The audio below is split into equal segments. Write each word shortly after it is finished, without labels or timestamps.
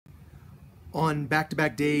On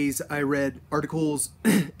back-to-back days, I read articles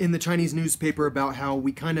in the Chinese newspaper about how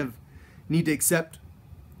we kind of need to accept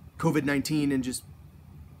COVID-19 and just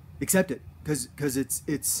accept it because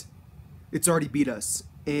it's already beat us.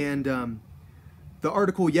 And the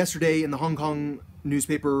article yesterday in the Hong Kong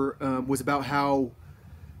newspaper was about how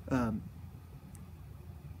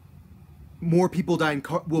more people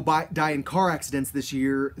will die in car accidents this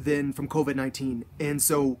year than from COVID-19. And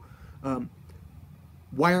so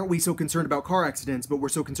why aren't we so concerned about car accidents, but we're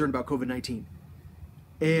so concerned about COVID-19?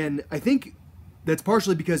 And I think that's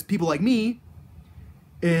partially because people like me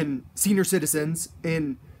and senior citizens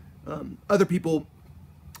and other people,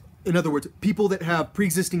 in other words, people that have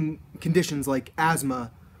pre-existing conditions like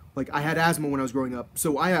asthma, like I had asthma when I was growing up,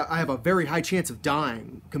 so I have a very high chance of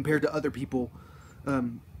dying compared to other people.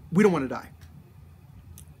 We don't want to die.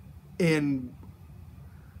 And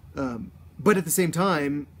but at the same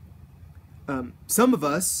time, some of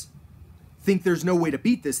us think there's no way to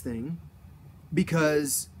beat this thing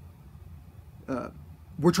because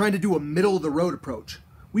we're trying to do a middle-of-the-road approach.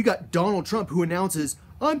 We got Donald Trump who announces,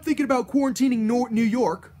 I'm thinking about quarantining New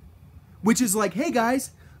York, which is like, hey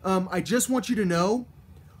guys, I just want you to know,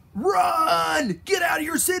 run! Get out of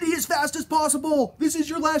your city as fast as possible! This is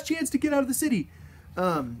your last chance to get out of the city.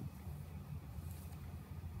 But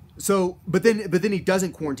then he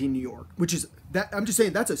doesn't quarantine New York, which is that I'm just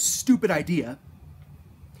saying that's a stupid idea.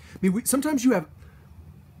 I mean, sometimes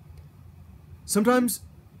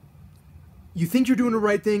you think you're doing the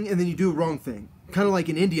right thing and then you do a wrong thing. Kind of like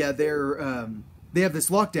in India, they have this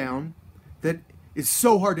lockdown that is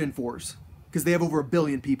so hard to enforce because they have over 1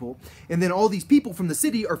 billion people, and then all these people from the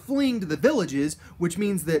city are fleeing to the villages, which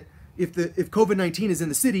means that if COVID-19 is in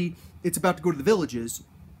the city, it's about to go to the villages,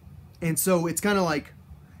 and so it's kind of like,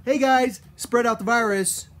 hey guys, spread out the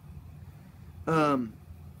virus.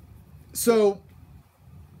 So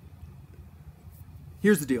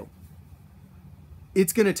here's the deal.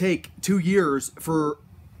 It's going to take 2 years for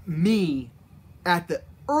me at the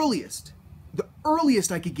earliest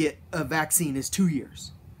I could get a vaccine is 2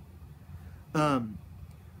 years.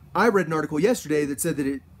 I read an article yesterday that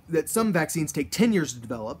said that some vaccines take 10 years to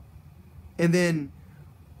develop, and then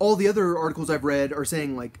all the other articles I've read are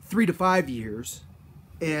saying like 3 to 5 years.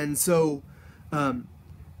 And so,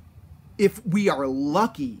 if we are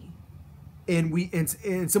lucky,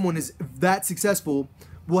 and someone is that successful,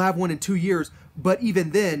 we'll have one in 2 years. But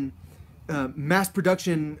even then, mass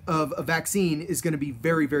production of a vaccine is going to be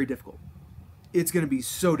very, very difficult. It's going to be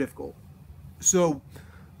so difficult. So,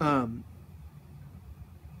 I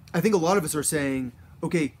think a lot of us are saying,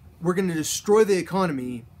 okay, we're going to destroy the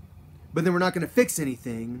economy, but then we're not going to fix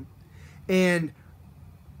anything, and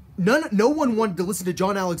no one wanted to listen to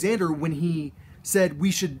John Alexander when he said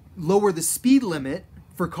we should lower the speed limit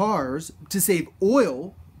for cars to save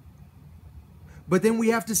oil, but then we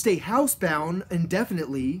have to stay housebound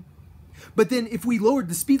indefinitely. But then if we lowered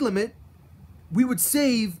the speed limit, we would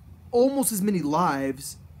save almost as many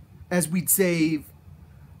lives as we'd save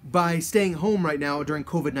by staying home right now during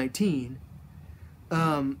COVID-19.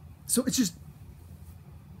 So it's just,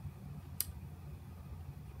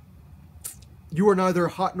 you are neither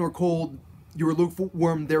hot nor cold, you are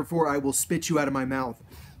lukewarm, therefore I will spit you out of my mouth,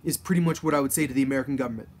 is pretty much what I would say to the American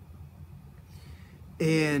government.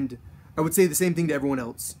 And I would say the same thing to everyone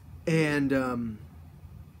else. And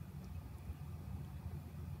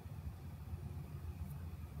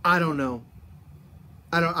I don't know.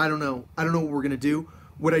 I don't know. I don't know what we're going to do.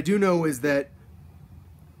 What I do know is that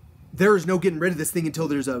there is no getting rid of this thing until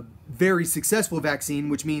there's a very successful vaccine,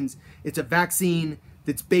 which means it's a vaccine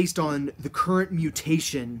that's based on the current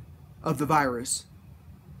mutation of the virus.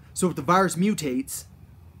 So if the virus mutates,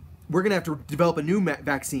 we're going to have to develop a new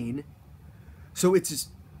vaccine. So it's just,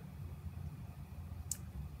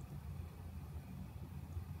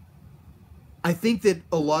 I think that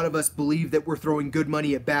a lot of us believe that we're throwing good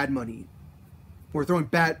money at bad money. We're throwing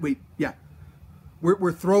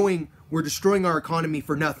we're destroying our economy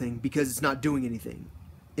for nothing because it's not doing anything.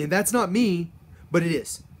 And that's not me, but it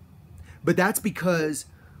is. But that's because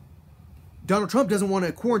Donald Trump doesn't want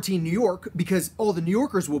to quarantine New York because all the New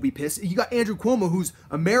Yorkers will be pissed. You got Andrew Cuomo, who's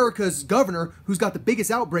America's governor, who's got the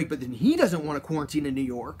biggest outbreak, but then he doesn't want to quarantine in New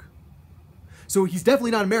York. So he's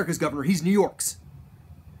definitely not America's governor, he's New York's.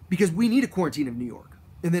 Because we need a quarantine in New York.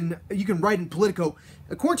 And then you can write in Politico,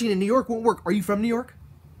 a quarantine in New York won't work. Are you from New York?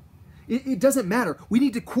 It doesn't matter. We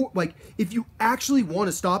need to, if you actually want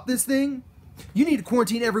to stop this thing, you need to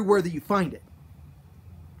quarantine everywhere that you find it.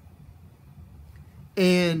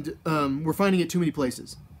 And we're finding it too many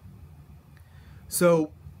places.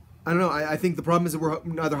 So, I don't know. I think the problem is that we're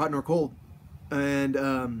neither hot nor cold. And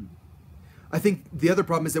I think the other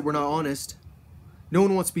problem is that we're not honest. No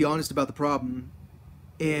one wants to be honest about the problem.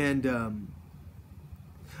 And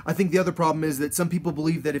I think the other problem is that some people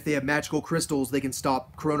believe that if they have magical crystals, they can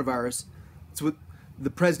stop coronavirus. That's what the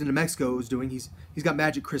president of Mexico is doing. He's got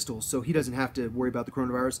magic crystals, so he doesn't have to worry about the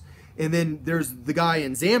coronavirus. And then there's the guy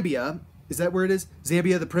in Zambia. Is that where it is?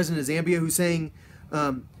 Zambia, the president of Zambia, who's saying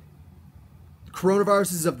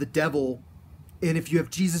coronavirus is of the devil, and if you have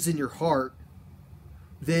Jesus in your heart,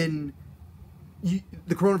 then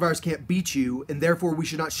the coronavirus can't beat you, and therefore we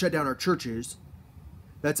should not shut down our churches.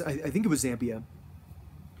 That's I think it was Zambia.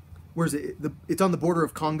 Where is it? It's on the border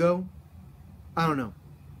of Congo. I don't know.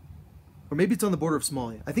 Or maybe it's on the border of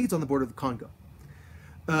Somalia. I think it's on the border of the Congo.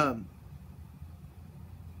 So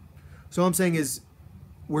all I'm saying is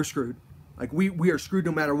we're screwed. Like we are screwed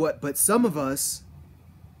no matter what. But some of us,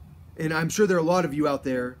 and I'm sure there are a lot of you out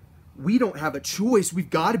there, we don't have a choice. We've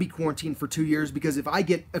got to be quarantined for 2 years because if I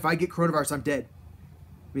get coronavirus, I'm dead.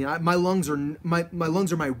 I mean, my lungs are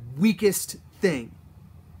my weakest thing.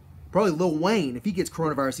 Probably Lil Wayne, if he gets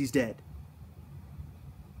coronavirus, he's dead.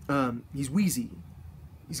 He's wheezy.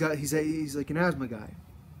 He's like an asthma guy.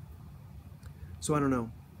 So I don't know.